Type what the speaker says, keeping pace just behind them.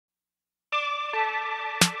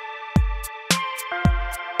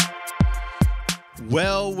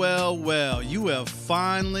Well, well, well, you have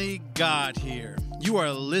finally got here. You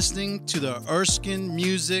are listening to the Erskine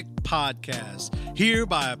Music Podcast. Here,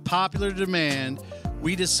 by popular demand,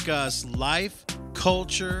 we discuss life,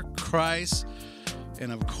 culture, Christ,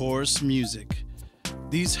 and of course, music.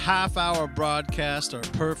 These half-hour broadcasts are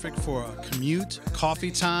perfect for a commute,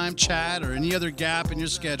 coffee time, chat, or any other gap in your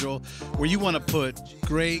schedule where you want to put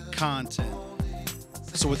great content.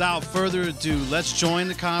 So without further ado, let's join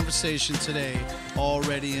the conversation today,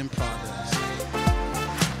 already in progress.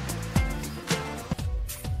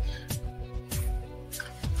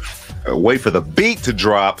 Wait for the beat to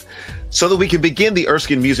drop so that we can begin the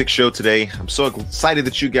Erskine Music Show today. I'm so excited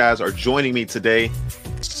that you guys are joining me today.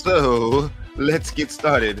 So let's get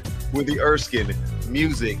started with the Erskine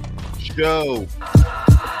Music Show.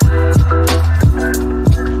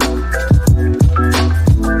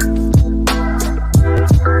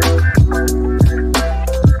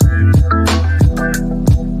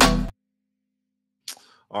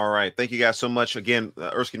 All right. Thank you guys so much. Again,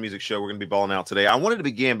 Erskine Music Show. We're going to be balling out today. I wanted to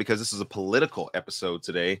begin because this is a political episode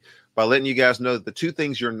today by letting you guys know that the two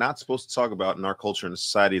things you're not supposed to talk about in our culture and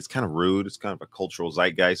society, it's kind of rude. It's kind of a cultural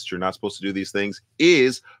zeitgeist. You're not supposed to do these things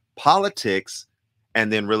is politics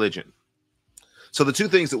and then religion. So the two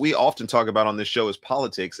things that we often talk about on this show is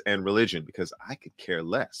politics and religion, because I could care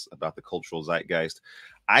less about the cultural zeitgeist.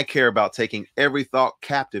 I care about taking every thought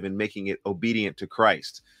captive and making it obedient to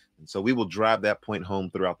Christ. And so we will drive that point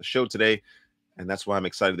home throughout the show today. And that's why I'm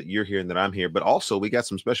excited that you're here and that I'm here. But also, we got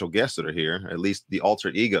some special guests that are here, at least the alter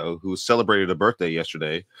ego, who celebrated a birthday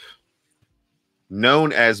yesterday,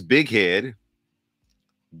 known as Big Head.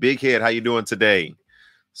 Big Head, how you doing today?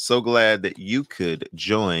 So glad that you could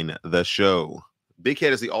join the show. Big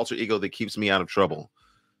Head is the alter ego that keeps me out of trouble.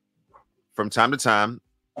 From time to time,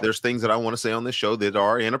 there's things that I want to say on this show that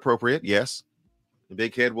are inappropriate, yes.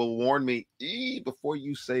 Big Head will warn me, before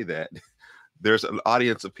you say that, there's an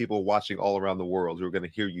audience of people watching all around the world who are going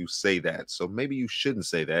to hear you say that. So maybe you shouldn't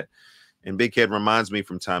say that. And Big Head reminds me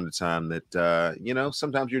from time to time that,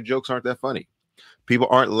 sometimes your jokes aren't that funny. People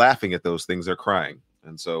aren't laughing at those things. They're crying.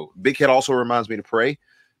 And so Big Head also reminds me to pray.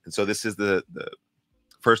 And so this is the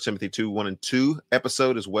 1 Timothy 2:1-2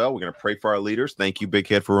 episode as well. We're going to pray for our leaders. Thank you, Big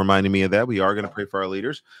Head, for reminding me of that. We are going to pray for our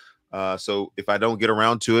leaders. So if I don't get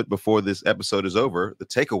around to it before this episode is over, the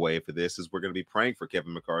takeaway for this is we're going to be praying for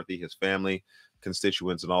Kevin McCarthy, his family,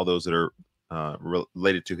 constituents, and all those that are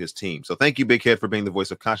related to his team. So thank you, Big Head, for being the voice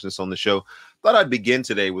of conscience on the show. Thought I'd begin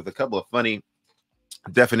today with a couple of funny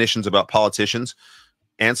definitions about politicians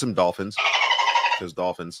and some dolphins, because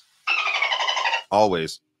dolphins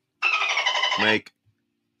always make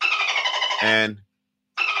an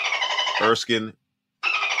Erskine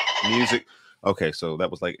music. Okay, so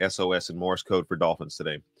that was like SOS and Morse code for dolphins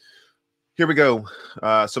today. Here we go.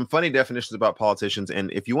 Some funny definitions about politicians.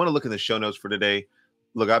 And if you want to look in the show notes for today,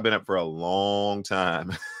 look, I've been up for a long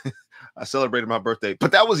time. I celebrated my birthday,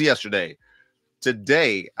 but that was yesterday.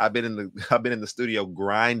 Today, I've been in the studio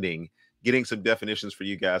grinding, getting some definitions for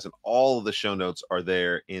you guys, and all of the show notes are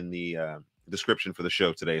there in the description for the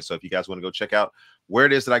show today. So if you guys want to go check out where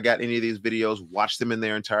it is that I got any of these videos, watch them in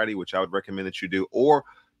their entirety, which I would recommend that you do, or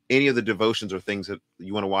any of the devotions or things that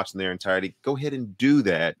you want to watch in their entirety, go ahead and do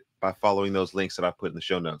that by following those links that I put in the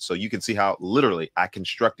show notes. So you can see how literally I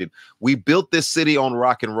constructed. We built this city on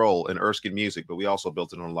rock and roll and Erskine music, but we also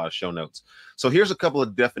built it on a lot of show notes. So here's a couple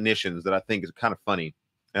of definitions that I think is kind of funny.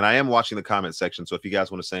 And I am watching the comment section. So if you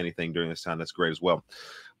guys want to say anything during this time, that's great as well.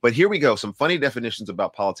 But here we go. Some funny definitions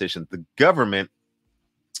about politicians. The government.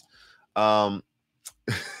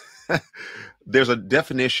 There's a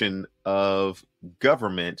definition of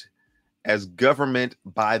government as government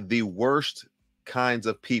by the worst kinds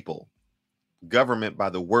of people. Government by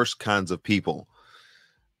the worst kinds of people.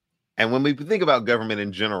 And when we think about government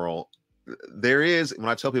in general, there is, when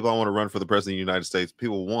I tell people I want to run for the president of the United States,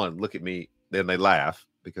 people, one, look at me, then they laugh,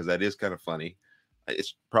 because that is kind of funny. I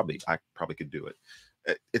probably could do it.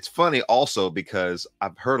 It's funny also because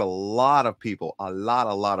I've heard a lot of people, a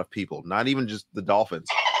lot of people, not even just the Dolphins,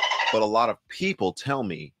 but a lot of people tell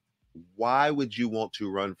me, why would you want to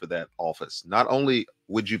run for that office? Not only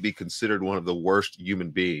would you be considered one of the worst human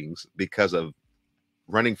beings because of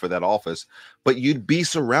running for that office, but you'd be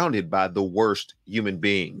surrounded by the worst human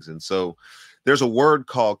beings. And so there's a word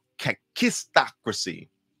called kakistocracy.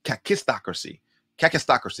 Kakistocracy.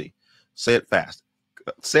 Say it fast.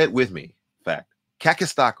 Say it with me. Fact.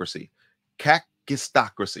 Kakistocracy.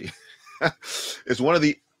 Kakistocracy. It's one of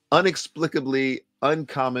the inexplicably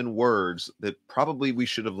uncommon words that probably we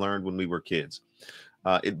should have learned when we were kids.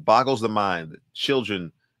 It boggles the mind that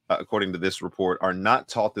children according to this report, are not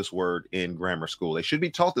taught this word in grammar school. They should be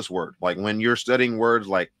taught this word. Like when you're studying words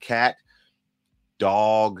like cat,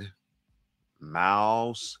 dog,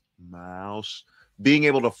 mouse, being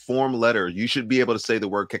able to form letters, you should be able to say the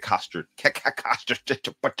word cacostr.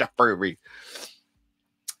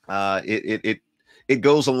 It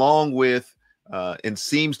goes along with and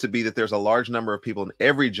seems to be that there's a large number of people in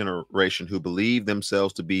every generation who believe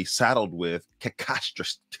themselves to be saddled with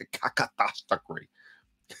cacostocracy.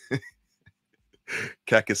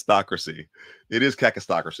 Cacistocracy. It is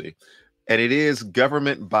cacistocracy. And it is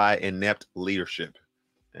government by inept leadership.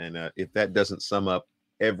 And if that doesn't sum up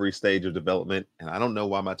every stage of development, and I don't know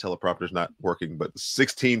why my teleprompter is not working, but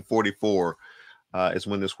 1644 is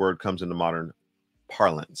when this word comes into modern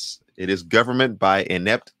parlance. It is government by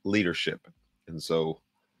inept leadership. And so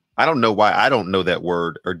I don't know why I don't know that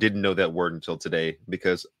word or didn't know that word until today,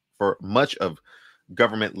 because for much of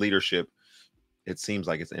government leadership, it seems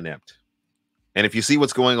like it's inept. And if you see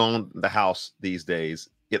what's going on in the House these days,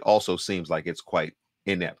 it also seems like it's quite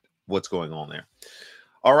inept what's going on there.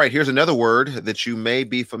 All right, here's another word that you may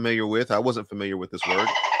be familiar with. I wasn't familiar with this word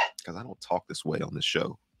because I don't talk this way on this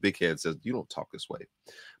show. Big Head says, you don't talk this way.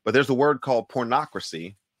 But there's a word called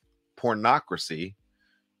pornocracy. Pornocracy.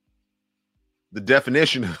 The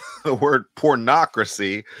definition of the word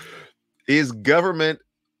pornocracy is government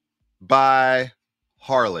by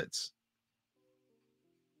harlots.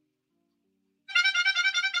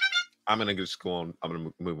 I'm going to just go on. I'm going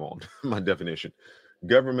to move on. My definition.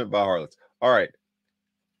 Government by harlots. All right.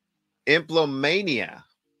 Implomania.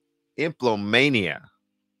 Implomania.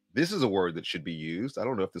 This is a word that should be used. I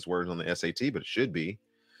don't know if this word is on the SAT, but it should be.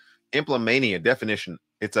 Implomania definition.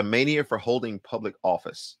 It's a mania for holding public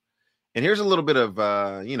office. And here's a little bit of,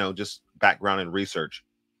 just background and research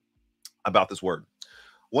about this word.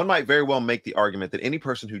 One might very well make the argument that any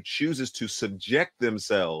person who chooses to subject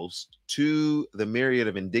themselves to the myriad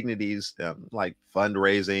of indignities like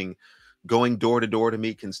fundraising, going door to door to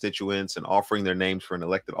meet constituents, and offering their names for an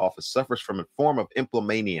elected office suffers from a form of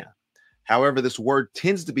implomania. However, this word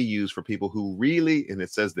tends to be used for people who really, and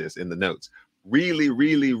it says this in the notes, really,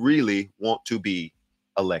 really, really want to be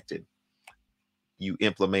elected. You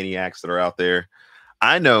implomaniacs that are out there.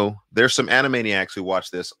 I know there's some animaniacs who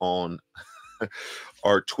watch this on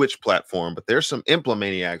our Twitch platform, but there's some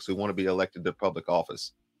implomaniacs who want to be elected to public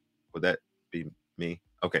office. Would that be me?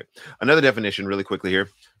 Okay. Another definition really quickly here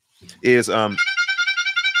is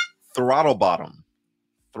throttle bottom.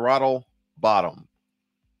 Throttle bottom.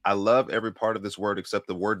 I love every part of this word, except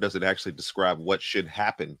the word doesn't actually describe what should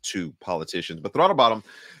happen to politicians. But throttle bottom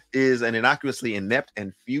is an innocuously inept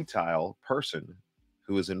and futile person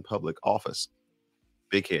who is in public office.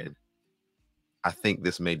 Big Head. I think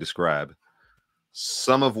this may describe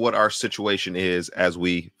some of what our situation is as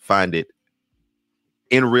we find it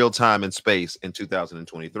in real time and space in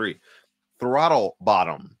 2023. Throttle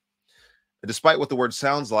bottom. Despite what the word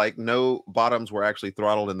sounds like, no bottoms were actually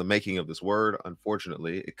throttled in the making of this word.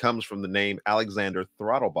 Unfortunately, it comes from the name Alexander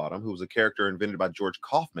Throttlebottom, who was a character invented by George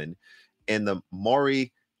Kaufman in the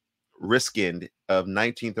Maury Riskind of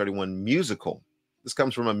 1931 musical. This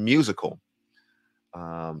comes from a musical.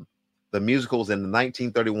 The musical was in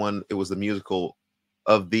 1931. It was the musical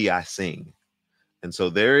Of Thee I Sing. And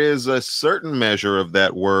so there is a certain measure of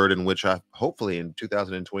that word in which hopefully in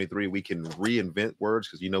 2023, we can reinvent words,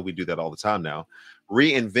 because we do that all the time now.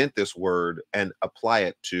 Reinvent this word and apply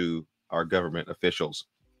it to our government officials.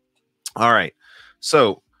 All right.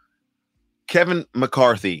 So Kevin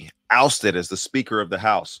McCarthy ousted as the Speaker of the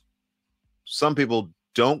House. Some people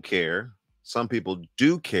don't care. Some people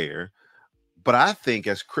do care. But I think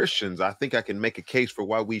as Christians, I think I can make a case for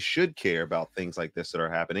why we should care about things like this that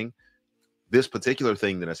are happening. This particular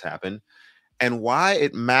thing that has happened, and why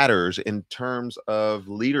it matters in terms of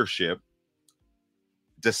leadership,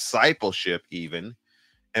 discipleship even.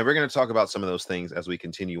 And we're going to talk about some of those things as we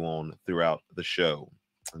continue on throughout the show.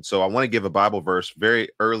 And so I want to give a Bible verse very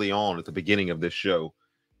early on at the beginning of this show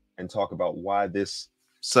and talk about why this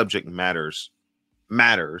subject matters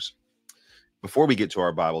before we get to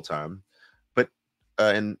our Bible time. But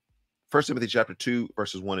in 1 Timothy chapter 2,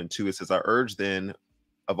 verses 1 and 2, it says, I urge then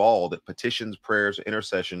of all that petitions, prayers,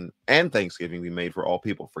 intercession, and thanksgiving be made for all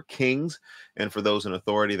people, for kings and for those in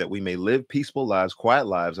authority, that we may live peaceful lives, quiet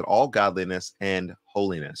lives, in all godliness and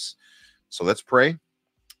holiness. So let's pray,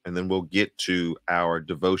 and then we'll get to our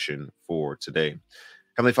devotion for today.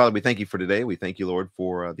 Heavenly Father, we thank you for today. We thank you, Lord,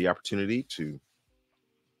 for the opportunity to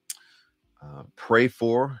pray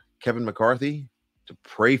for Kevin McCarthy, to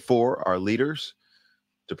pray for our leaders,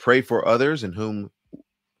 to pray for others in whom,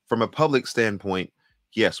 from a public standpoint,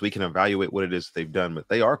 yes, we can evaluate what it is they've done, but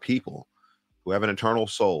they are people. who have an eternal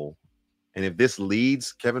soul. And if this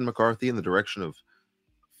leads Kevin McCarthy in the direction of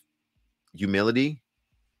humility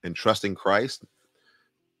and trusting Christ,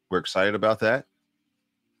 we're excited about that.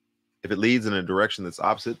 If it leads in a direction that's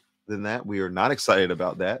opposite than that, we are not excited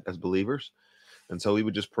about that as believers. And so we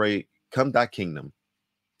would just pray, come thy kingdom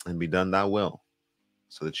and be done thy will,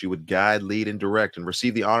 so that you would guide, lead, and direct and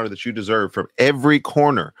receive the honor that you deserve from every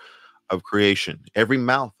corner of creation, every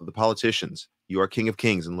mouth of the politicians. You are King of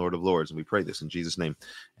Kings and Lord of Lords. And we pray this in Jesus' name.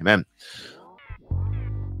 Amen.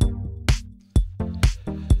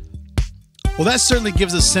 Well, that certainly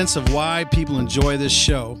gives a sense of why people enjoy this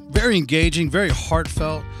show. Very engaging, very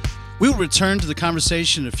heartfelt. We will return to the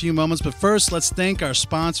conversation in a few moments, but first, let's thank our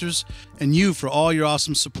sponsors and you for all your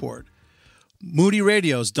awesome support. Moody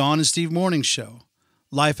Radio's Dawn and Steve Morning Show,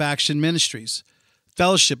 Life Action Ministries,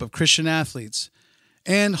 Fellowship of Christian Athletes,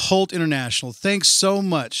 and Holt International. Thanks so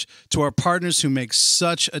much to our partners who make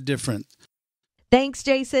such a difference. Thanks,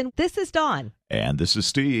 Jason. This is Dawn. And this is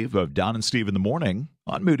Steve of Dawn and Steve in the Morning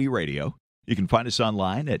on Moody Radio. You can find us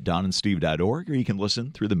online at donandsteve.org, or you can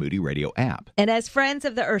listen through the Moody Radio app. And as friends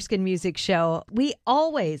of the Erskine Music Show, we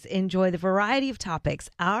always enjoy the variety of topics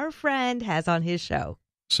our friend has on his show.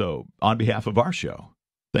 So, on behalf of our show,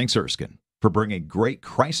 thanks, Erskine, for bringing great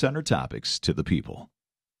Christ-centered topics to the people.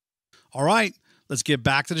 All right, let's get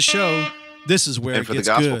back to the show. This is where and it for gets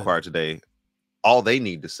the gospel good. choir today, all they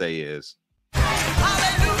need to say is,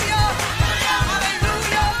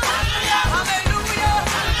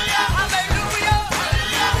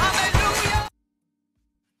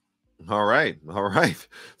 all right.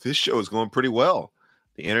 This show is going pretty well.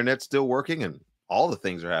 The internet's still working and all the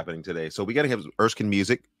things are happening today. So we got to have Erskine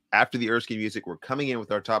music. After the Erskine music, we're coming in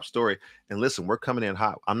with our top story. And listen, we're coming in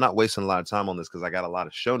hot. I'm not wasting a lot of time on this because I got a lot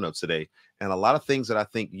of show notes today and a lot of things that I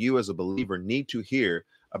think you as a believer need to hear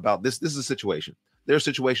about this. This is a situation. There are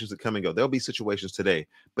situations that come and go. There'll be situations today.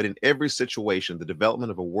 But in every situation, the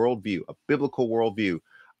development of a worldview, a biblical worldview,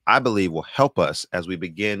 I believe will help us as we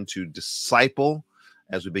begin to disciple,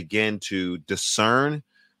 as we begin to discern,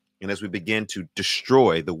 and as we begin to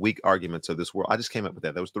destroy the weak arguments of this world. I just came up with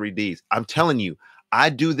that. That was 3 Ds. I'm telling you, I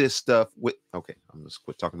do this stuff with, okay, I'm just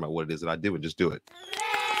quit talking about what it is that I do and just do it.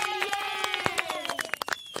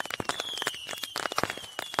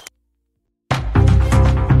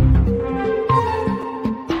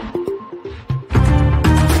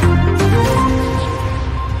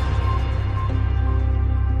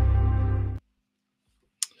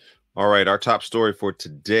 All right, our top story for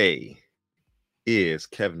today is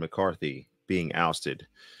Kevin McCarthy being ousted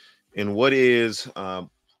in what is a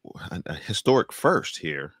historic first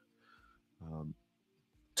here.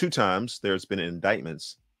 2 times there's been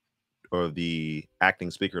indictments of the acting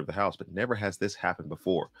Speaker of the House, but never has this happened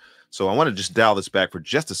before. So I want to just dial this back for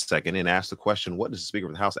just a second and ask the question, what does the Speaker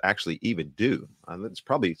of the House actually even do? There's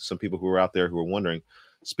probably some people who are out there who are wondering,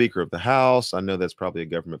 Speaker of the House, I know that's probably a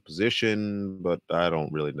government position, but I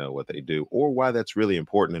don't really know what they do or why that's really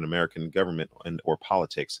important in American government and or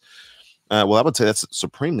politics. Well, I would say that's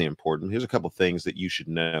supremely important. Here's a couple of things that you should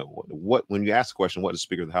know. When you ask the question, what does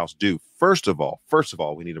Speaker of the House do? First of all,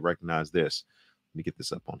 we need to recognize this. Let me get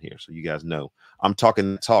this up on here so you guys know. I'm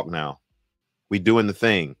talking talk now. We doing the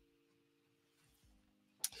thing.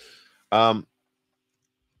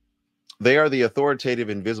 They are the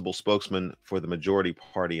authoritative invisible spokesman for the majority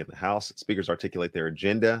party in the House. Speakers articulate their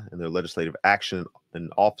agenda and their legislative action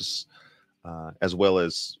in office, as well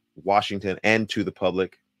as Washington and to the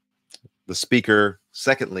public. The Speaker,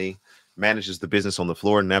 secondly, manages the business on the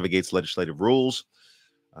floor and navigates legislative rules,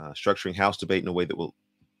 structuring House debate in a way that will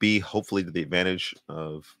be hopefully to the advantage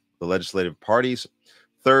of the legislative parties.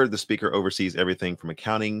 Third, the Speaker oversees everything from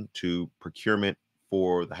accounting to procurement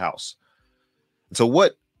for the House. And so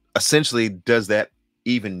what essentially does that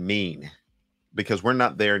even mean? Because we're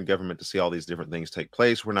not there in government to see all these different things take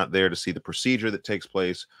place. We're not there to see the procedure that takes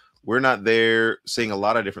place. We're not there seeing a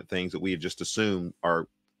lot of different things that we just assume are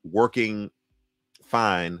working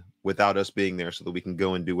fine without us being there so that we can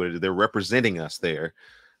go and do what it is. They're representing us there.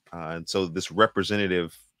 And so this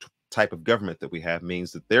representative type of government that we have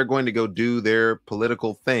means that they're going to go do their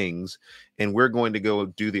political things, and we're going to go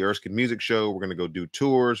do the Erskine Music Show. We're going to go do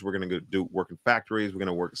tours. We're going to go work in factories. We're going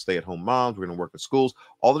to work stay-at-home moms. We're going to work at schools,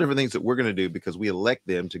 all the different things that we're going to do because we elect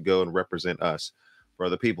them to go and represent us for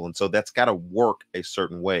other people. And so that's got to work a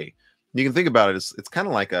certain way. You can think about it. It's kind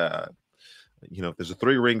of like if there's a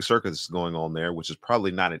 3-ring circus going on there, which is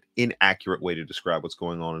probably not an inaccurate way to describe what's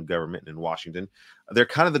going on in government and in Washington. They're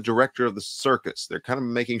kind of the director of the circus. They're kind of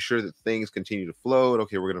making sure that things continue to flow.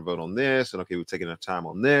 Okay, we're going to vote on this. And okay, we've taken enough time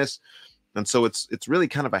on this. And so it's really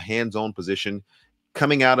kind of a hands-on position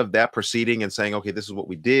coming out of that proceeding and saying, okay, this is what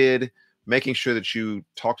we did. making sure that you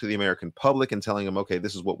talk to the American public and telling them, okay,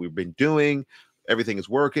 this is what we've been doing. Everything is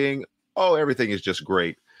working. Oh, everything is just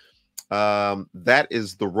great. That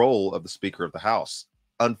is the role of the Speaker of the House.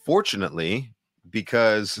 Unfortunately,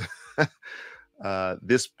 because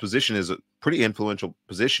this position is a pretty influential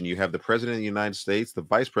position. You have the President of the United States, the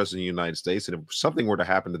Vice President of the United States, and if something were to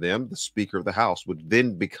happen to them, the Speaker of the House would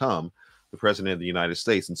then become the President of the United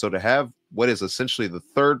States. And so to have what is essentially the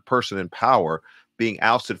third person in power being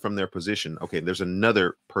ousted from their position, okay, there's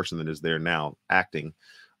another person that is there now acting.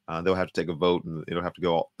 They'll have to take a vote, and it'll have to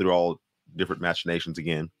go through all different machinations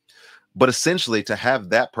again. But essentially, to have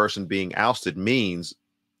that person being ousted means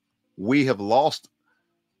we have lost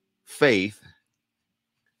faith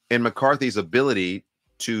in McCarthy's ability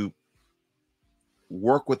to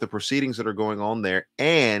work with the proceedings that are going on there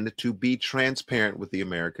and to be transparent with the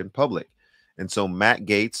American public. And so Matt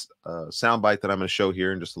Gaetz, soundbite that I'm going to show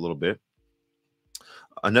here in just a little bit,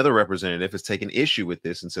 another representative has taken issue with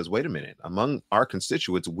this and says, wait a minute, among our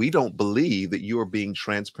constituents, we don't believe that you are being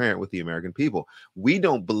transparent with the American people. We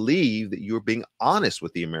don't believe that you're being honest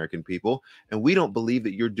with the American people. And we don't believe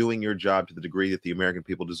that you're doing your job to the degree that the American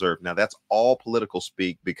people deserve. Now, that's all political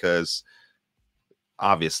speak, because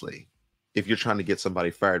obviously, if you're trying to get somebody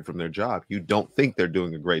fired from their job, you don't think they're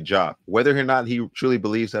doing a great job. Whether or not he truly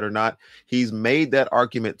believes that or not, he's made that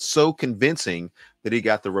argument so convincing that he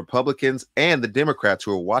got the Republicans and the Democrats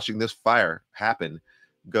who are watching this fire happen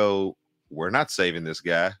go, we're not saving this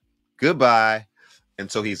guy. Goodbye. And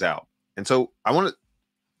so he's out. And so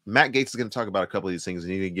Matt Gaetz is going to talk about a couple of these things,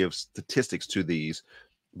 and he's going to give statistics to these.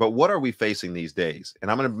 But what are we facing these days? And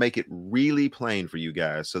I'm going to make it really plain for you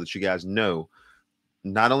guys so that you guys know,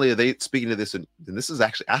 not only are they speaking to this, and this is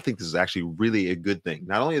actually, I think this is actually really a good thing.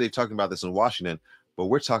 Not only are they talking about this in Washington, but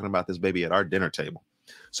we're talking about this baby at our dinner table.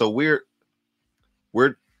 So we're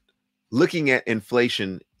looking at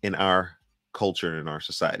inflation in our culture and in our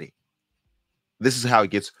society. This is how it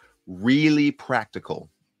gets really practical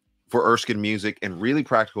for Erskine Music and really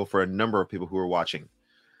practical for a number of people who are watching.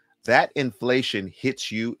 That inflation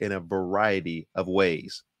hits you in a variety of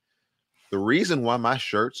ways. The reason why my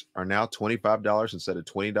shirts are now $25 instead of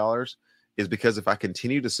 $20 is because if I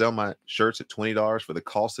continue to sell my shirts at $20 for the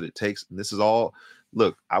cost that it takes, and this is all,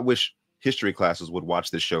 look, I wish history classes would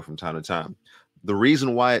watch this show from time to time. The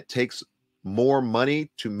reason why it takes more money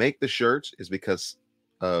to make the shirts is because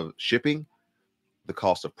of shipping, the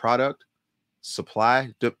cost of product,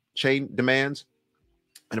 supply chain demands,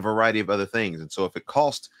 and a variety of other things. And so if it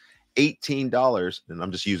costs $18, and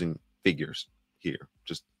I'm just using figures here,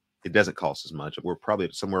 it doesn't cost as much. We're probably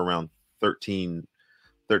somewhere around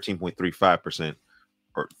 13.35%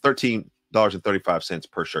 or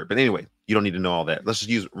 $13.35 per shirt. But anyway, you don't need to know all that. Let's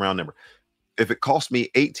just use a round number. If it costs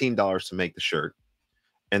me $18 to make the shirt,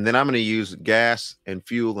 and then I'm going to use gas and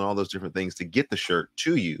fuel and all those different things to get the shirt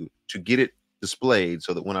to you, to get it displayed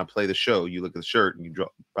so that when I play the show, you look at the shirt and you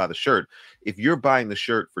buy the shirt. If you're buying the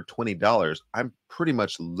shirt for $20, I'm pretty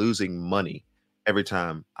much losing money every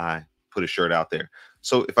time I put a shirt out there.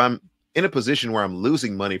 So if I'm in a position where I'm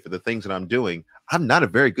losing money for the things that I'm doing, I'm not a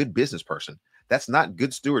very good business person. That's not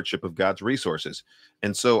good stewardship of God's resources.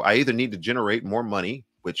 And so I either need to generate more money,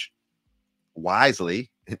 which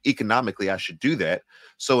wisely and economically I should do that.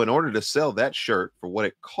 So in order to sell that shirt for what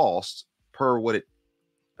it costs per what it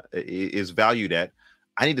is valued at,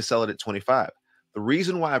 I need to sell it at 25. The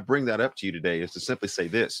reason why I bring that up to you today is to simply say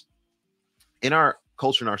this. In our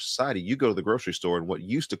culture, in our society, you go to the grocery store, and what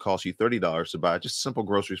used to cost you $30 to buy just simple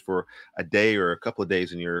groceries for a day or a couple of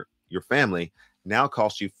days in your family now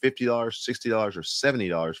costs you $50, $60, or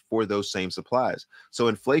 $70 for those same supplies. So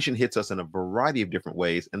inflation hits us in a variety of different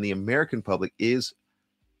ways, and the American public is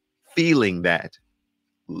feeling that.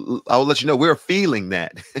 I'll let you know we're feeling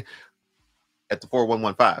that at the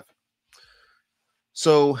 4115.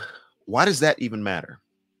 So why does that even matter?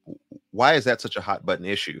 Why is that such a hot button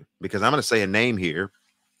issue? Because I'm going to say a name here.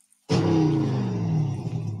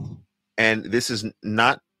 And this is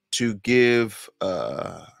not to give,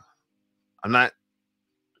 I'm not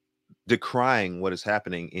decrying what is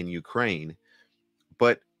happening in Ukraine,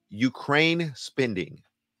 but Ukraine spending,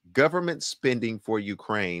 government spending for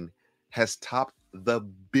Ukraine has topped the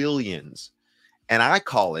billions. And I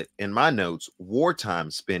call it in my notes,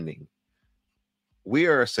 wartime spending. We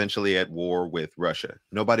are essentially at war with Russia.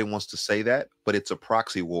 Nobody wants to say that, but it's a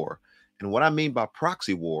proxy war. And what I mean by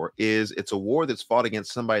proxy war is it's a war that's fought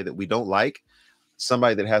against somebody that we don't like,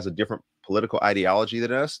 somebody that has a different political ideology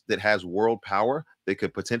than us, that has world power, that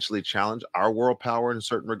could potentially challenge our world power in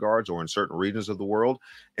certain regards or in certain regions of the world.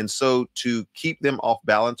 And so to keep them off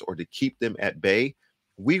balance or to keep them at bay,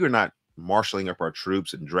 we are not marshaling up our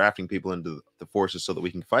troops and drafting people into the forces so that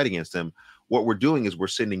we can fight against them. What we're doing is we're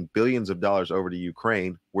sending billions of dollars over to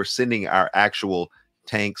Ukraine. We're sending our actual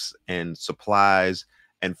tanks and supplies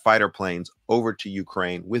and fighter planes over to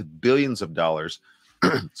Ukraine with billions of dollars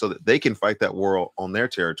so that they can fight that war on their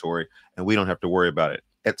territory and we don't have to worry about it.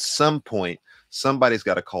 At some point, somebody's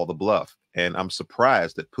got to call the bluff. And I'm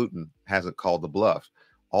surprised that Putin hasn't called the bluff.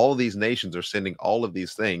 All of these nations are sending all of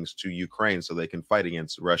these things to Ukraine so they can fight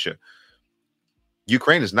against Russia.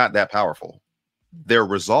 Ukraine is not that powerful. They're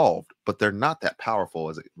resolved, but they're not that powerful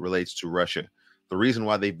as it relates to Russia. The reason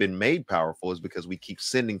why they've been made powerful is because we keep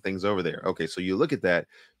sending things over there. Okay, so you look at that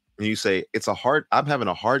and you say, I'm having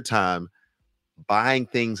a hard time buying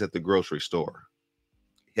things at the grocery store.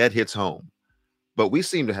 That hits home. But we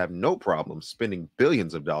seem to have no problem spending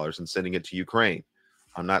billions of dollars and sending it to Ukraine.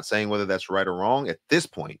 I'm not saying whether that's right or wrong at this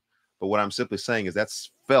point, but what I'm simply saying is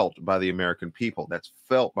that's felt by the American people. That's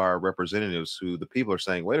felt by our representatives, who the people are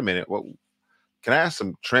saying, wait a minute, what? Can I ask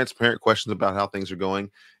some transparent questions about how things are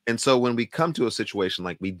going? And so when we come to a situation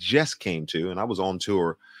like we just came to, and I was on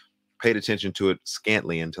tour, paid attention to it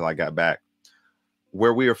scantly until I got back,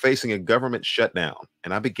 where we are facing a government shutdown.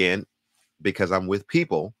 And I began, because I'm with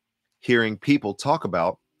people, hearing people talk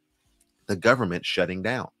about the government shutting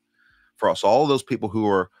down. For us, all those people who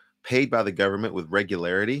are paid by the government with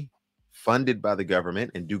regularity, funded by the government,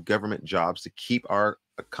 and do government jobs to keep our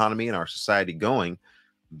economy and our society going,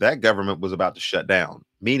 that government was about to shut down,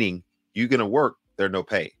 meaning you're going to work, there's no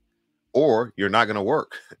pay, or you're not going to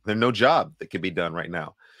work. There's no job that can be done right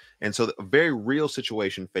now. And so a very real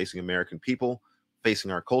situation facing American people,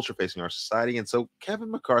 facing our culture, facing our society. And so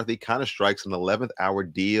Kevin McCarthy kind of strikes an 11th hour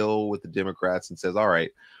deal with the Democrats and says, all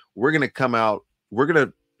right, we're going to come out, we're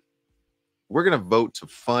going to vote to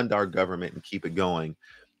fund our government and keep it going.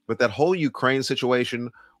 But that whole Ukraine situation,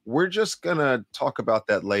 we're just going to talk about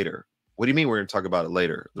that later. What do you mean we're going to talk about it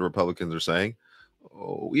later? The Republicans are saying,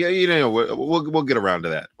 oh, yeah, we'll get around to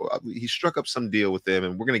that. He struck up some deal with them,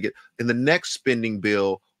 and we're going to get in the next spending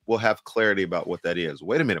bill. We'll have clarity about what that is.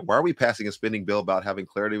 Wait a minute. Why are we passing a spending bill about having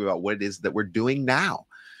clarity about what it is that we're doing now?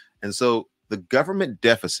 And so the government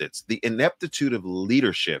deficits, the ineptitude of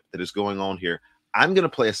leadership that is going on here. I'm going to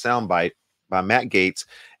play a soundbite by Matt Gaetz,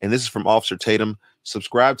 and this is from Officer Tatum.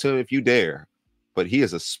 Subscribe to him if you dare, but he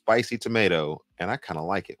is a spicy tomato, and I kind of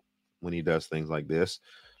like it when he does things like this.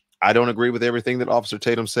 I don't agree with everything that Officer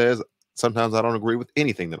Tatum says. Sometimes I don't agree with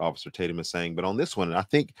anything that Officer Tatum is saying, but on this one, I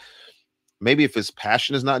think maybe if his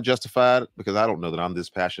passion is not justified, because I don't know that I'm this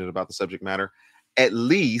passionate about the subject matter, at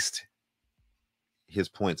least his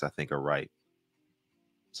points, I think, are right.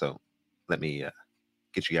 So let me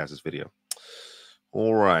get you guys this video.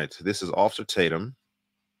 All right. This is Officer Tatum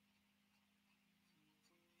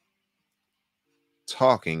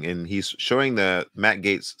talking, and he's showing the Matt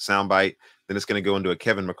Gaetz soundbite. Then it's going to go into a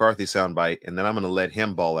Kevin McCarthy soundbite, and then I'm going to let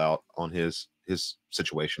him ball out on his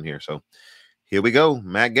situation here. So here we go.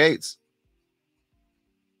 Matt Gaetz.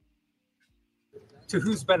 To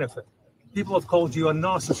whose benefit? People have called you a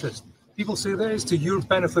narcissist. People say that is to your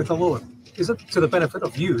benefit alone. Is it to the benefit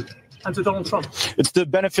of you and to Donald Trump? It's the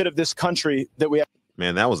benefit of this country that we have.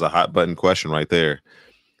 Man, that was a hot button question right there.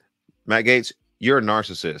 Matt Gaetz, you're a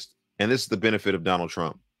narcissist, and this is the benefit of Donald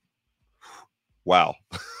Trump. Wow.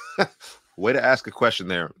 Way to ask a question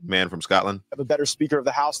there, man from Scotland. Have a better Speaker of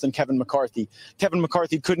the House than Kevin McCarthy. Kevin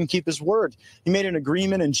McCarthy couldn't keep his word. He made an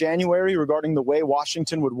agreement in January regarding the way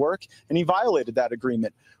Washington would work, and he violated that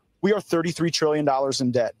agreement. We are $33 trillion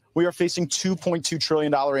in debt. We are facing $2.2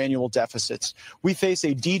 trillion annual deficits. We face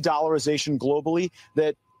a de-dollarization globally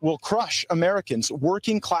that will crush Americans,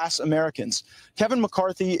 working class Americans. Kevin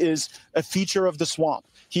McCarthy is a feature of the swamp.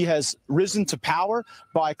 He has risen to power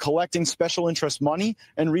by collecting special interest money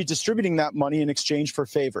and redistributing that money in exchange for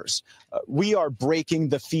favors. We are breaking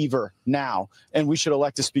the fever now, and we should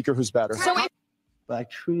elect a speaker who's better. But I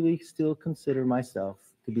truly still consider myself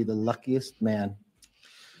to be the luckiest man.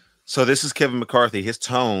 So this is Kevin McCarthy. His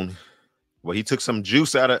tone, well, they took some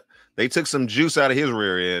juice out of his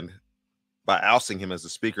rear end by ousting him as the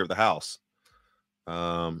Speaker of the House.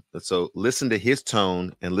 So listen to his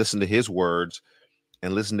tone and listen to his words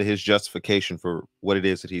and listen to his justification for what it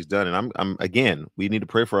is that he's done. And I'm again, we need to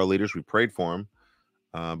pray for our leaders. We prayed for him.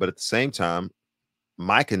 But at the same time,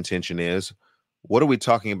 my contention is, what are we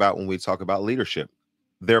talking about when we talk about leadership?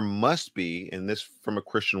 There must be, in this, from a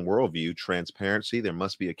Christian worldview, transparency. There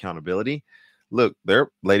must be accountability. Look, there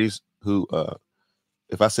are ladies who,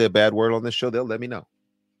 if I say a bad word on this show, they'll let me know.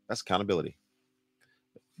 That's accountability.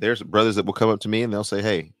 There's brothers that will come up to me and they'll say,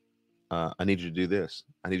 hey, I need you to do this.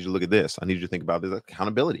 I need you to look at this. I need you to think about this.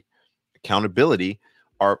 Accountability. Accountability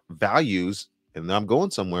are values and I'm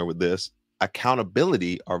going somewhere with this,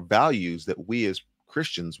 accountability are values that we as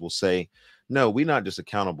Christians will say, no, we're not just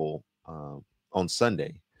accountable on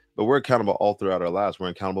Sunday, but we're accountable all throughout our lives. We're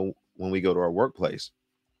accountable when we go to our workplace.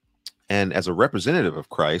 And as a representative of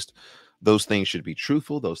Christ, those things should be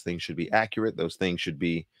truthful. Those things should be accurate. Those things should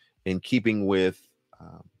be in keeping with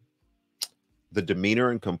the demeanor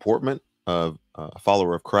and comportment of a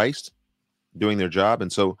follower of Christ doing their job.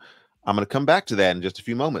 And so I'm going to come back to that in just a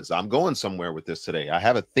few moments. I'm going somewhere with this today. I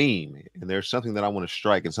have a theme, and there's something that I want to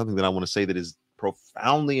strike and something that I want to say that is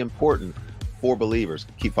profoundly important for believers.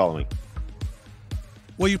 Keep following.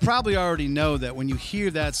 Well, you probably already know that when you hear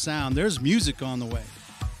that sound, there's music on the way.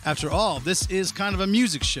 After all, this is kind of a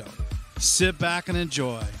music show. Sit back and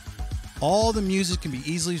enjoy. All the music can be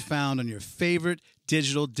easily found on your favorite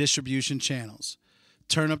digital distribution channels.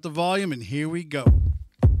 Turn up the volume and here we go.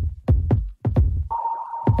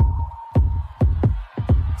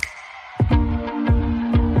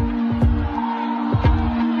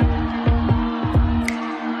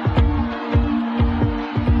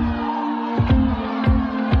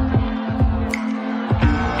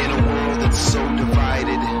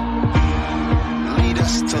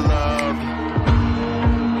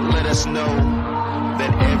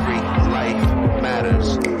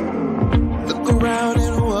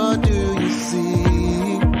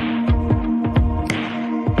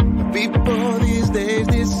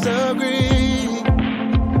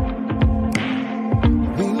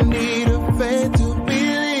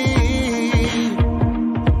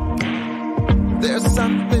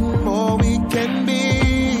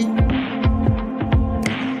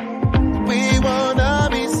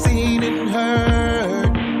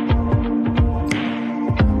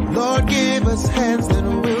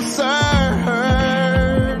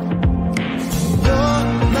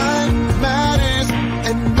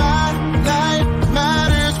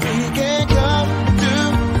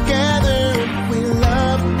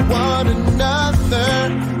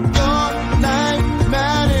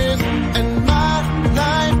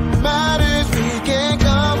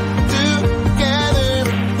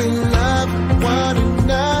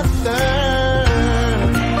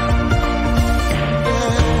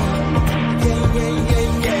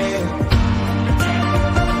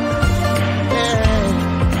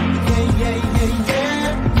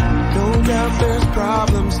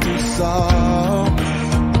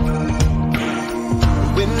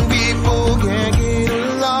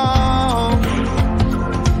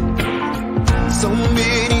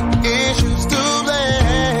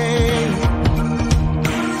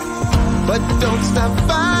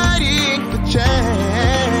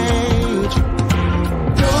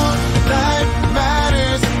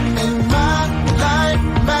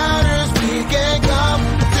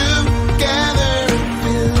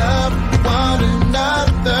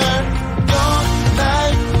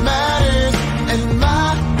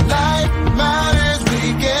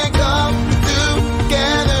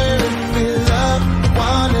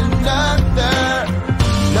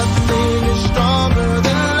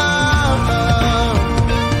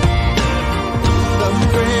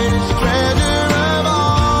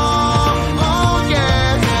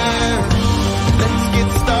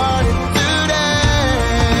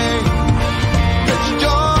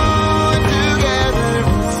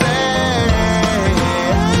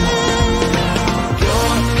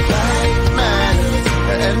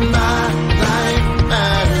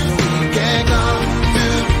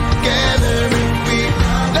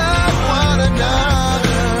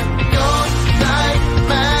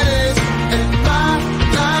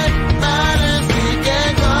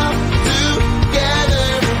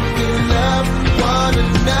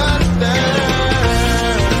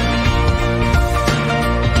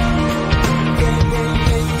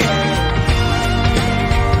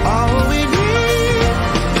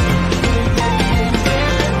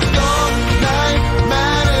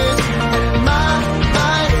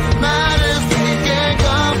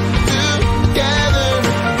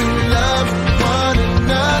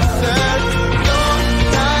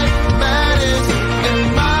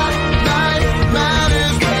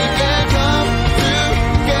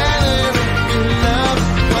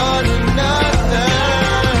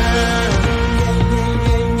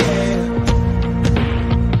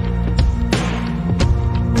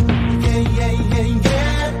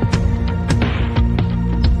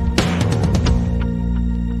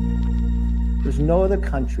 No other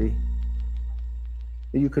country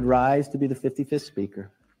that you could rise to be the 55th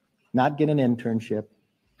speaker, not get an internship,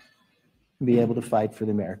 and be able to fight for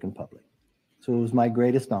the American public. So it was my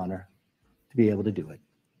greatest honor to be able to do it.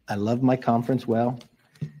 I loved my conference well.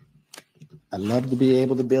 I loved to be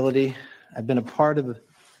able to ability. I've been a part of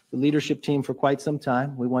the leadership team for quite some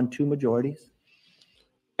time. We won 2 majorities.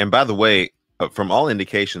 And by the way, from all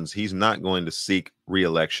indications, he's not going to seek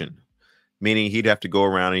re-election, meaning he'd have to go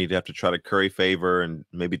around and he'd have to try to curry favor and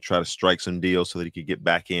maybe try to strike some deals so that he could get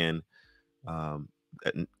back in,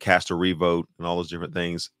 and cast a revote and all those different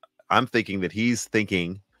things. I'm thinking that he's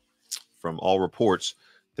thinking, from all reports,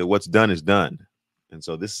 that what's done is done. And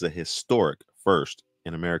so this is a historic first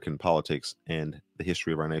in American politics and the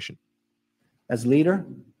history of our nation. As leader,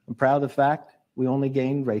 I'm proud of the fact we only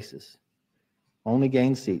gained races, only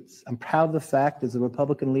gained seats. I'm proud of the fact as a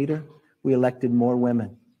Republican leader, we elected more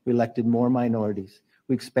women. We elected more minorities.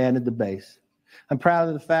 We expanded the base. I'm proud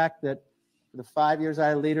of the fact that for the 5 years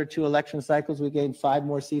I was leader, 2 election cycles, we gained 5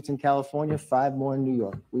 more seats in California, 5 more in New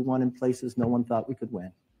York. We won in places no one thought we could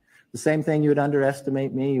win. The same thing, you would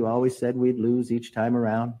underestimate me. You always said we'd lose each time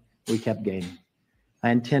around. We kept gaining. I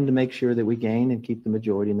intend to make sure that we gain and keep the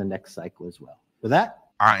majority in the next cycle as well. With that,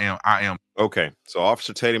 I am. Okay, so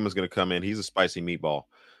Officer Tatum is going to come in. He's a spicy meatball.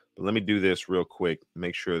 But let me do this real quick.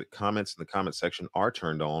 Make sure that comments in the comment section are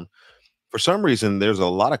turned on. For some reason, there's a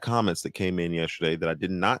lot of comments that came in yesterday that I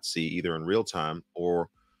did not see either in real time or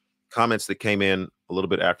comments that came in a little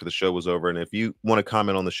bit after the show was over. And if you want to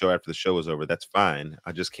comment on the show after the show is over, that's fine.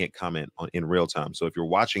 I just can't comment in real time. So if you're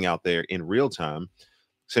watching out there in real time,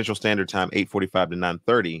 Central Standard Time, 8:45 to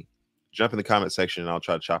 9:30, jump in the comment section and I'll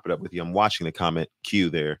try to chop it up with you. I'm watching the comment queue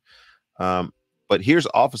there. But here's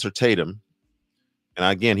Officer Tatum. And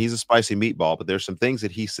again, he's a spicy meatball, but there's some things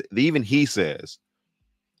that even he says,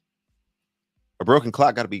 a broken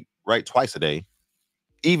clock got to be right twice a day.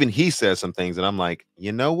 Even he says some things, and I'm like,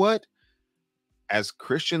 you know what? As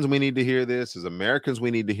Christians, we need to hear this. As Americans,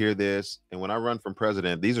 we need to hear this. And when I run for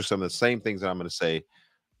president, these are some of the same things that I'm going to say.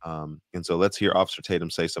 And so let's hear Officer Tatum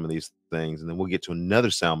say some of these things, and then we'll get to another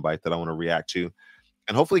soundbite that I want to react to,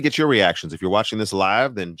 and hopefully get your reactions. If you're watching this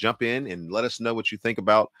live, then jump in and let us know what you think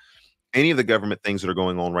about any of the government things that are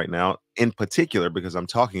going on right now, in particular, because I'm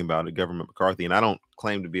talking about a government McCarthy, and I don't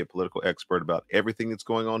claim to be a political expert about everything that's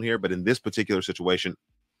going on here, but in this particular situation,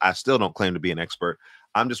 I still don't claim to be an expert.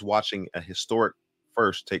 I'm just watching a historic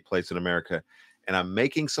first take place in America, and I'm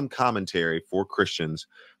making some commentary for Christians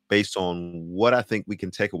based on what I think we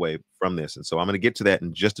can take away from this. And so I'm going to get to that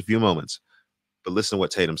in just a few moments, but listen to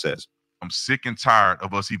what Tatum says. I'm sick and tired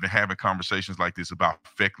of us even having conversations like this about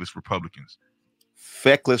feckless Republicans.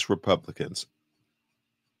 Feckless Republicans.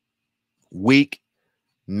 Weak,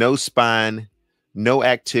 no spine, no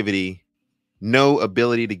activity, no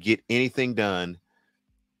ability to get anything done.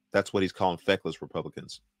 That's what he's calling feckless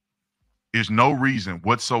Republicans. There's no reason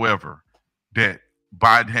whatsoever that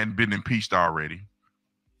Biden hadn't been impeached already.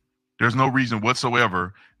 There's no reason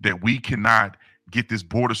whatsoever that we cannot get this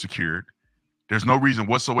border secured. There's no reason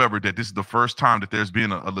whatsoever that this is the first time that there's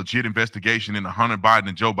been a legit investigation into Hunter Biden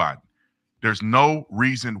and Joe Biden. There's no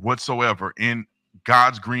reason whatsoever in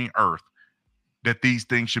God's green earth that these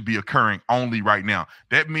things should be occurring only right now.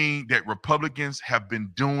 That means that Republicans have been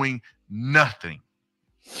doing nothing.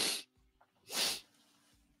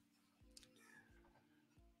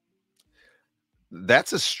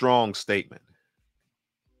 That's a strong statement.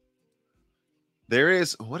 There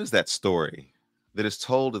is, what is that story that is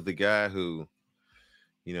told of the guy who,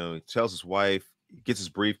 you know, tells his wife, gets his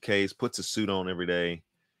briefcase, puts his suit on every day,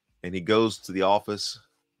 and he goes to the office,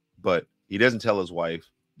 but he doesn't tell his wife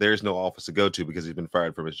there's no office to go to because he's been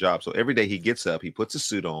fired from his job. So every day he gets up, he puts his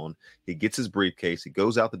suit on, he gets his briefcase, he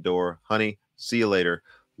goes out the door, honey, see you later.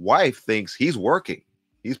 Wife thinks he's working.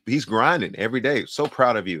 He's grinding every day. So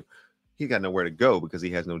proud of you. He's got nowhere to go because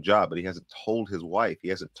he has no job, but he hasn't told his wife. He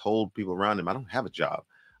hasn't told people around him, I don't have a job.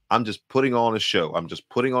 I'm just putting on a show. I'm just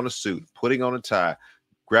putting on a suit, putting on a tie,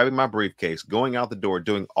 grabbing my briefcase, going out the door,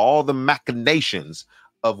 doing all the machinations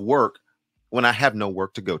of work when I have no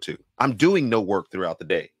work to go to. I'm doing no work throughout the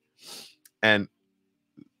day. And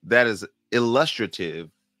that is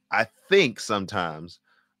illustrative, I think, sometimes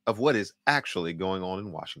of what is actually going on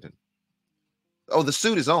in Washington. Oh, the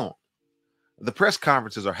suit is on. The press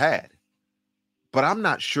conferences are had. But I'm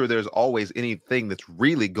not sure there's always anything that's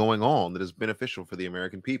really going on that is beneficial for the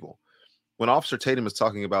American people. When Officer Tatum is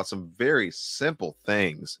talking about some very simple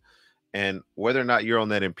things, and whether or not you're on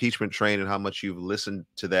that impeachment train and how much you've listened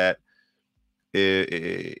to that,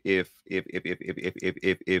 if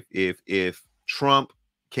Trump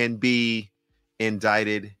can be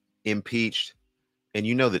indicted, impeached, and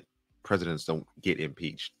you know that presidents don't get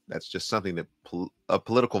impeached. That's just something that a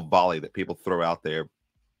political volley that people throw out there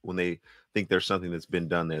when they think there's something that's been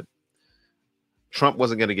done that Trump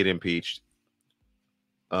wasn't going to get impeached.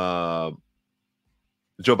 Joe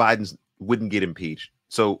Biden wouldn't get impeached.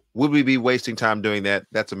 So would we be wasting time doing that?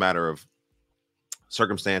 That's a matter of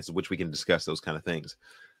circumstances which we can discuss those kind of things.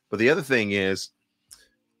 But the other thing is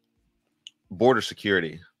border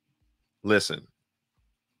security. Listen,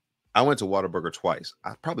 I went to Whataburger twice.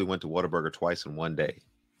 I probably went to Whataburger twice in one day.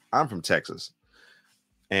 I'm from Texas,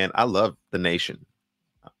 and I love the nation.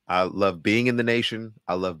 I love being in the nation.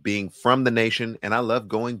 I love being from the nation, and I love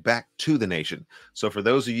going back to the nation. So for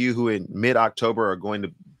those of you who in mid-October are going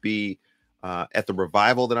to be at the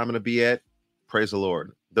revival that I'm going to be at, praise the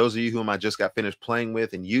Lord. Those of you whom I just got finished playing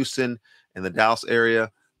with in Houston and the Dallas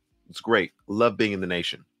area, it's great. Love being in the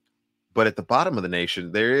nation. But at the bottom of the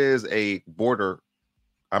nation, there is a border,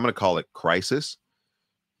 I'm going to call it crisis,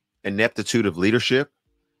 ineptitude of leadership,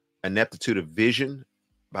 ineptitude of vision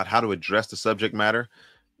about how to address the subject matter.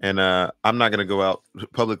 And I'm not going to go out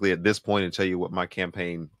publicly at this point and tell you what my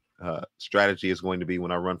campaign strategy is going to be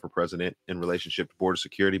when I run for president in relationship to border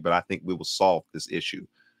security, but I think we will solve this issue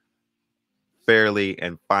fairly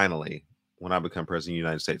and finally when I become president of the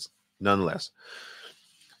United States. Nonetheless,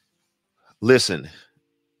 listen,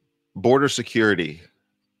 border security,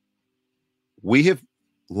 we have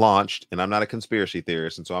launched, and I'm not a conspiracy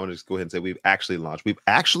theorist, and so I'm going to just go ahead and say we've actually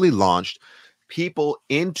launched people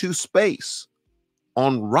into space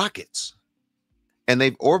on rockets, and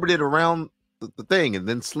they've orbited around the thing and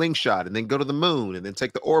then slingshot and then go to the moon and then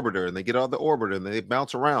take the orbiter and they get out the orbiter and they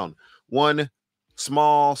bounce around. One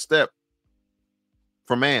small step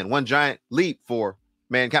for man, one giant leap for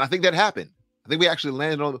mankind. I think that happened. I think we actually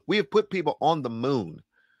landed on, we have put people on the moon,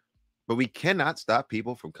 but we cannot stop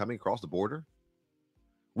people from coming across the border.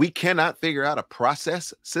 We cannot figure out a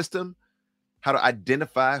process system, how to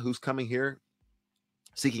identify who's coming here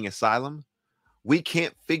seeking asylum. We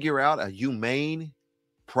can't figure out a humane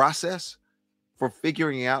process for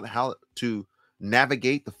figuring out how to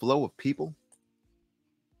navigate the flow of people.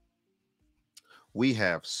 We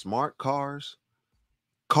have smart cars,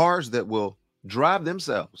 cars that will drive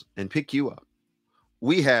themselves and pick you up.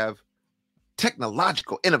 We have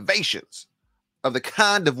technological innovations of the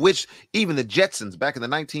kind of which even the Jetsons back in the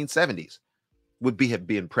 1970s would be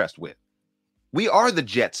impressed with. We are the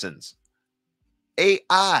Jetsons.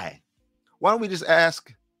 AI. Why don't we just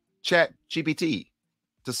ask Chat GPT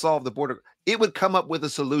to solve the border? It would come up with a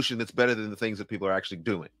solution that's better than the things that people are actually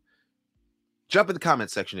doing. Jump in the comment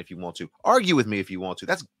section if you want to. Argue with me if you want to.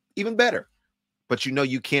 That's even better. But you know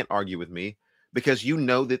you can't argue with me because you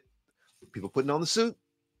know that people putting on the suit,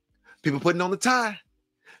 people putting on the tie,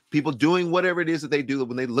 people doing whatever it is that they do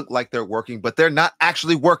when they look like they're working, but they're not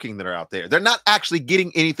actually working that are out there. They're not actually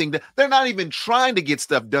getting anything done. They're not even trying to get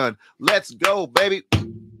stuff done. Let's go, baby.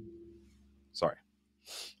 Sorry.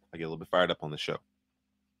 I get a little bit fired up on the show.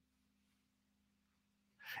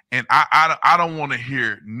 And I don't want to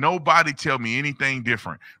hear nobody tell me anything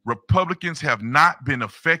different. Republicans have not been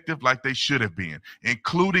effective like they should have been,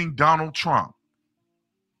 including Donald Trump.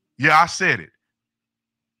 Yeah, I said it.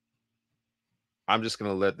 I'm just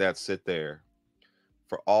going to let that sit there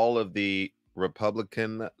for all of the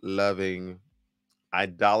Republican-loving,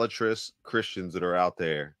 idolatrous Christians that are out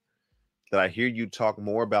there, that I hear you talk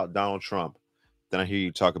more about Donald Trump than I hear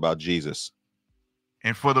you talk about Jesus.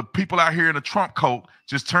 And for the people out here in the Trump cult,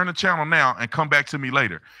 just turn the channel now and come back to me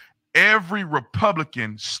later. Every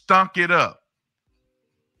Republican stunk it up.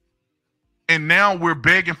 And now we're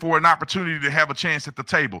begging for an opportunity to have a chance at the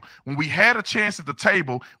table. When we had a chance at the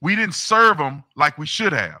table, we didn't serve them like we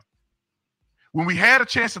should have. When we had a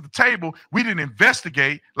chance at the table, we didn't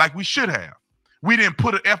investigate like we should have. We didn't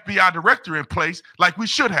put an FBI director in place like we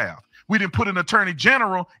should have. We didn't put an attorney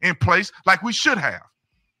general in place like we should have.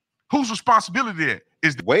 Whose responsibility it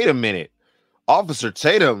is? Wait a minute. Officer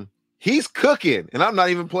Tatum, he's cooking, and I'm not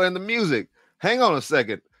even playing the music. Hang on a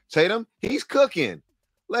second. Tatum, he's cooking.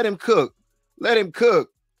 Let him cook. Let him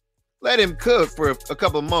cook. Let him cook for a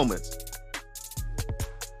couple of moments.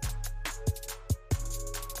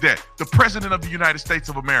 That the president of the United States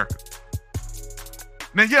of America.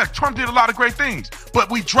 Now, yeah, Trump did a lot of great things, but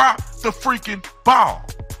we dropped the freaking ball.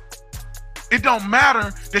 It don't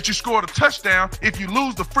matter that you scored a touchdown if you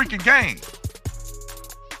lose the freaking game.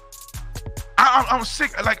 I'm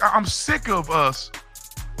sick. I'm sick of us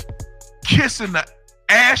kissing the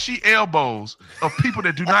ashy elbows of people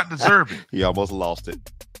that do not deserve it. He almost lost it.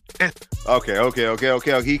 Okay.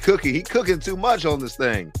 He cooking too much on this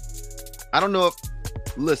thing. I don't know if.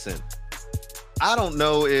 Listen, I don't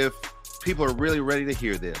know if people are really ready to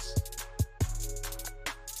hear this.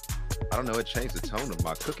 I don't know. It changed the tone of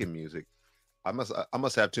my cooking music. I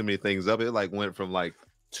must have too many things up. It like went from like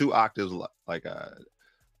 2 octaves, like a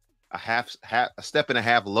step and a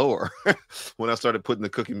half lower when I started putting the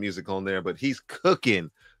cooking music on there. But he's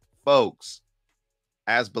cooking, folks.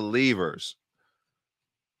 As believers,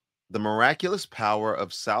 the miraculous power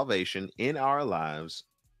of salvation in our lives,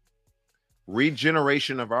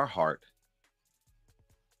 regeneration of our heart,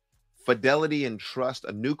 fidelity and trust,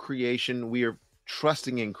 a new creation, we are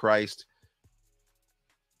trusting in Christ,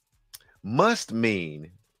 must mean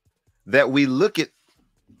that we look at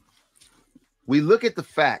the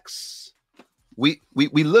facts, we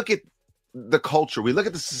look at the culture, we look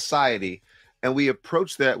at the society, and we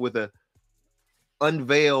approach that with a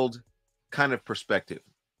unveiled kind of perspective.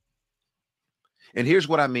 And here's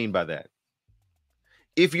what I mean by that.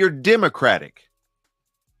 If you're democratic,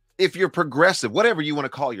 if you're progressive, whatever you want to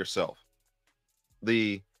call yourself,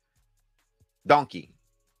 the donkey,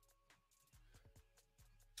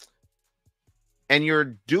 and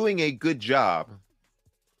you're doing a good job,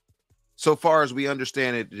 so far as we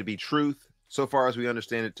understand it to be truth, so far as we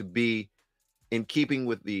understand it to be in keeping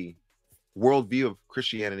with the worldview of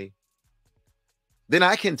Christianity, then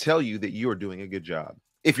I can tell you that you are doing a good job.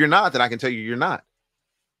 If you're not, then I can tell you you're not.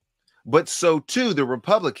 But so too the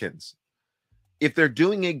Republicans, if they're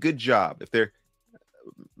doing a good job, if they're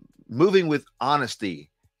moving with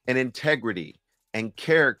honesty and integrity and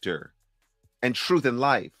character and truth in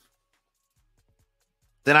life,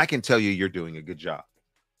 then I can tell you you're doing a good job.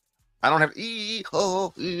 I don't have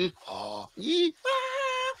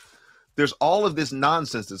there's all of this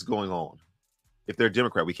nonsense that's going on. If they're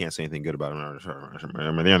Democrat, we can't say anything good about them.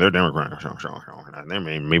 I mean, they're Democrat. They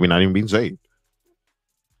may maybe not even being saved.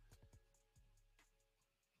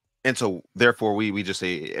 And so, therefore, we just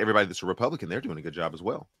say everybody that's a Republican, they're doing a good job as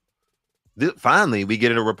well. Finally, we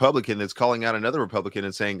get a Republican that's calling out another Republican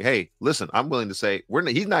and saying, hey, listen, I'm willing to say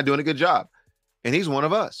he's not doing a good job. And he's one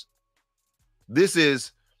of us. This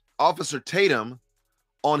is Officer Tatum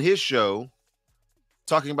on his show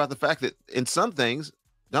talking about the fact that in some things,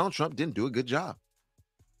 Donald Trump didn't do a good job.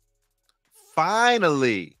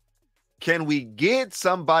 Finally, can we get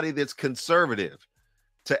somebody that's conservative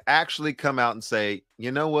to actually come out and say,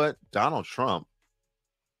 you know what? Donald Trump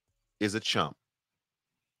is a chump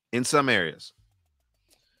in some areas.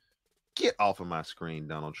 Get off of my screen,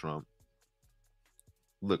 Donald Trump.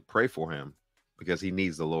 Look, pray for him because he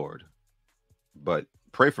needs the Lord. But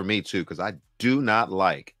pray for me too, because I do not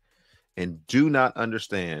like and do not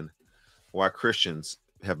understand why Christians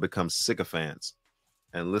have become sycophants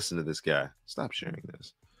and listen to this guy. Stop sharing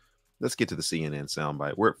this. Let's get to the CNN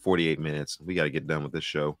soundbite. We're at 48 minutes. We got to get done with this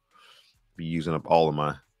show. Be using up all of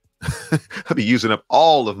my I'll be using up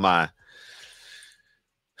all of my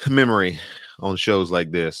memory on shows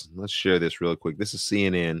like this. Let's share this real quick. This is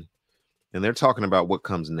CNN, and they're talking about what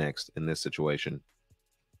comes next in this situation.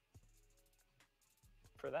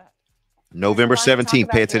 For that. November 17th.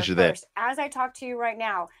 Pay attention to that. As I talk to you right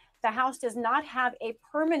now, the House does not have a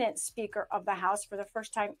permanent Speaker of the House for the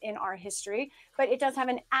first time in our history, but it does have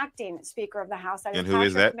an acting Speaker of the House. And who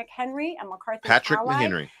is that? McHenry, and McCarthy. Patrick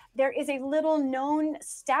McHenry. There is a little known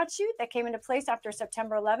statute that came into place after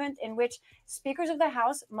September 11th in which speakers of the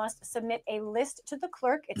House must submit a list to the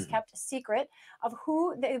clerk. It's kept secret of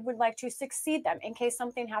who they would like to succeed them in case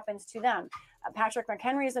something happens to them. Patrick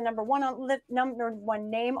McHenry is the number one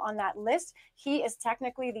name on that list. He is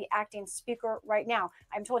technically the acting speaker right now.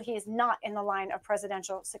 I'm told he is not in the line of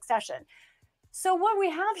presidential succession. So what we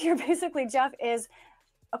have here basically, Jeff, is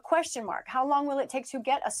a question mark. How long will it take to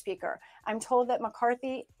get a speaker? I'm told that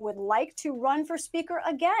McCarthy would like to run for speaker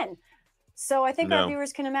again. So I think our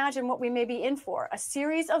viewers can imagine what we may be in for. A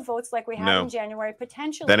series of votes like we had in January,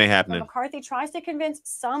 potentially. That ain't happening. McCarthy tries to convince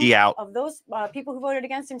some of those people who voted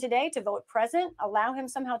against him today to vote present, allow him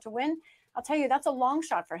somehow to win. I'll tell you, that's a long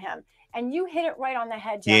shot for him. And you hit it right on the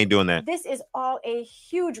head, Jeff. He ain't doing that. This is all a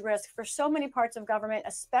huge risk for so many parts of government,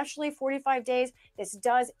 especially 45 days. This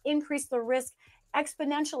does increase the risk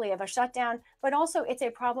exponentially of a shutdown, but also it's a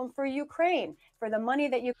problem for Ukraine, for the money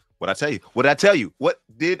that you... What I tell you? What did I tell you? What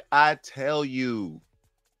did I tell you?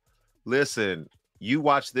 Listen, you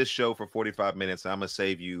watch this show for 45 minutes, and I'm going to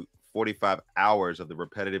save you 45 hours of the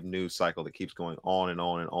repetitive news cycle that keeps going on and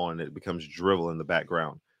on and on, and it becomes drivel in the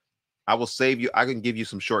background. I will save you. I can give you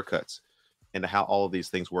some shortcuts into how all of these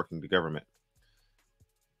things work in the government.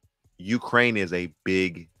 Ukraine is a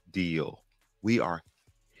big deal. We are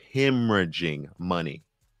hemorrhaging money.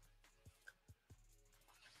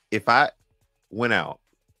 If I went out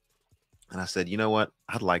and I said, you know what,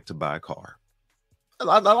 I'd like to buy a car.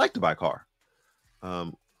 I like to buy a car.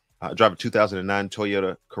 I drive a 2009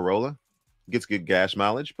 Toyota Corolla. Gets good gas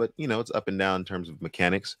mileage, but you know, it's up and down in terms of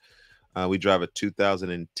mechanics. We drive a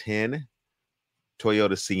 2010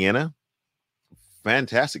 Toyota Sienna.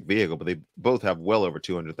 Fantastic vehicle, but they both have well over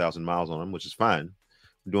 200,000 miles on them, which is fine.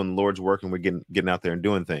 We're doing the Lord's work and we're getting out there and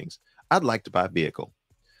doing things. I'd like to buy a vehicle.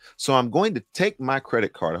 So I'm going to take my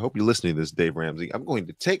credit card. I hope you're listening to this, Dave Ramsey. I'm going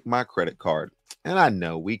to take my credit card, and I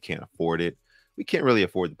know we can't afford it. We can't really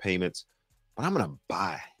afford the payments, but I'm going to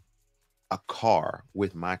buy a car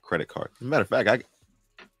with my credit card. As a matter of fact,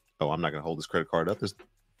 I'm not going to hold this credit card up. There's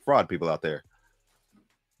fraud people out there.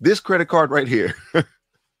 This credit card right here,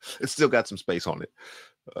 it's still got some space on it,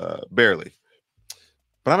 barely.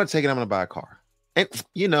 But I'm going to take it. I'm going to buy a car.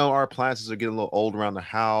 And, our appliances are getting a little old around the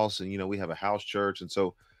house. And, we have a house church. And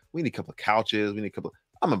so we need a couple of couches. I'm going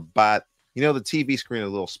to buy, the TV screen is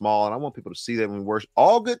a little small. And I want people to see that when we worship.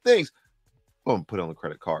 All good things. Boom, put it on the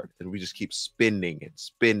credit card. And we just keep spending and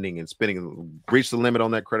spending and spending. And reach the limit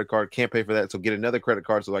on that credit card. Can't pay for that. So get another credit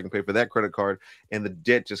card so I can pay for that credit card. And the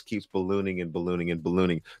debt just keeps ballooning and ballooning and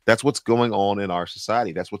ballooning. That's what's going on in our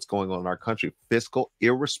society. That's what's going on in our country. Fiscal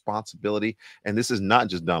irresponsibility. And this is not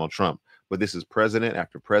just Donald Trump. But this is president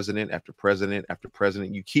after president after president after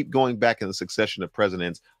president. You keep going back in the succession of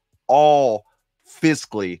presidents, all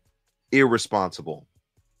fiscally irresponsible.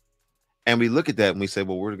 And we look at that and we say,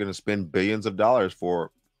 well, we're going to spend billions of dollars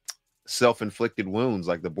for self-inflicted wounds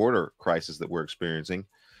like the border crisis that we're experiencing.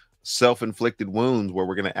 Self-inflicted wounds where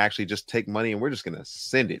we're going to actually just take money and we're just going to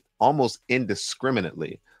send it almost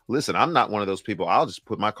indiscriminately. Listen, I'm not one of those people. I'll just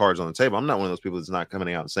put my cards on the table. I'm not one of those people that's not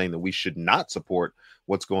coming out and saying that we should not support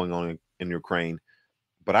what's going on in Ukraine.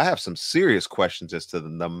 But I have some serious questions as to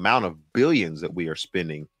the amount of billions that we are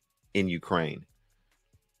spending in Ukraine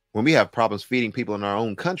when we have problems feeding people in our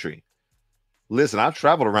own country. Listen, I've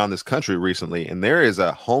traveled around this country recently, and there is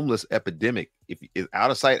a homeless epidemic. It's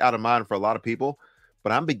out of sight, out of mind for a lot of people.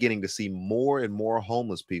 But I'm beginning to see more and more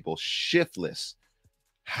homeless people, shiftless,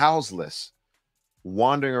 houseless,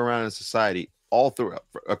 wandering around in society all through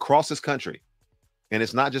across this country. And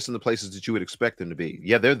it's not just in the places that you would expect them to be.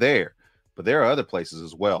 Yeah, they're there, but there are other places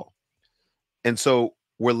as well. And so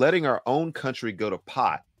we're letting our own country go to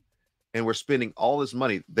pot, and we're spending all this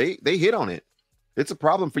money. They hit on it. It's a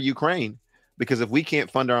problem for Ukraine, because if we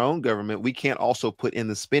can't fund our own government, we can't also put in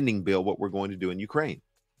the spending bill what we're going to do in Ukraine.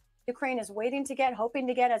 Ukraine is waiting to get, hoping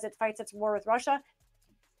to get as it fights its war with Russia.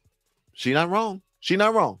 She's not wrong. She's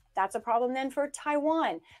not wrong. That's a problem then for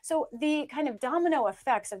Taiwan. So the kind of domino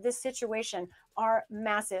effects of this situation are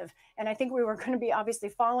massive. And I think we were going to be obviously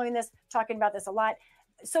following this, talking about this a lot.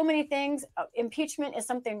 So many things. Impeachment is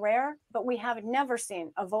something rare, but we have never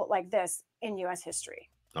seen a vote like this in U.S. history.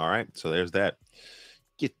 All right. So there's that.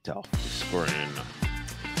 Get off the screen.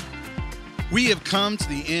 We have come to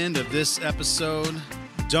the end of this episode.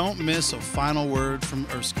 Don't miss a final word from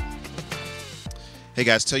Erskine. Hey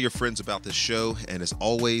guys, tell your friends about this show, and as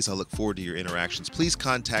always, I look forward to your interactions. Please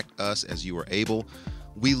contact us as you are able.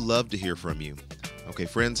 We love to hear from you. Okay,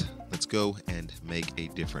 friends, let's go and make a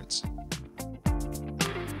difference.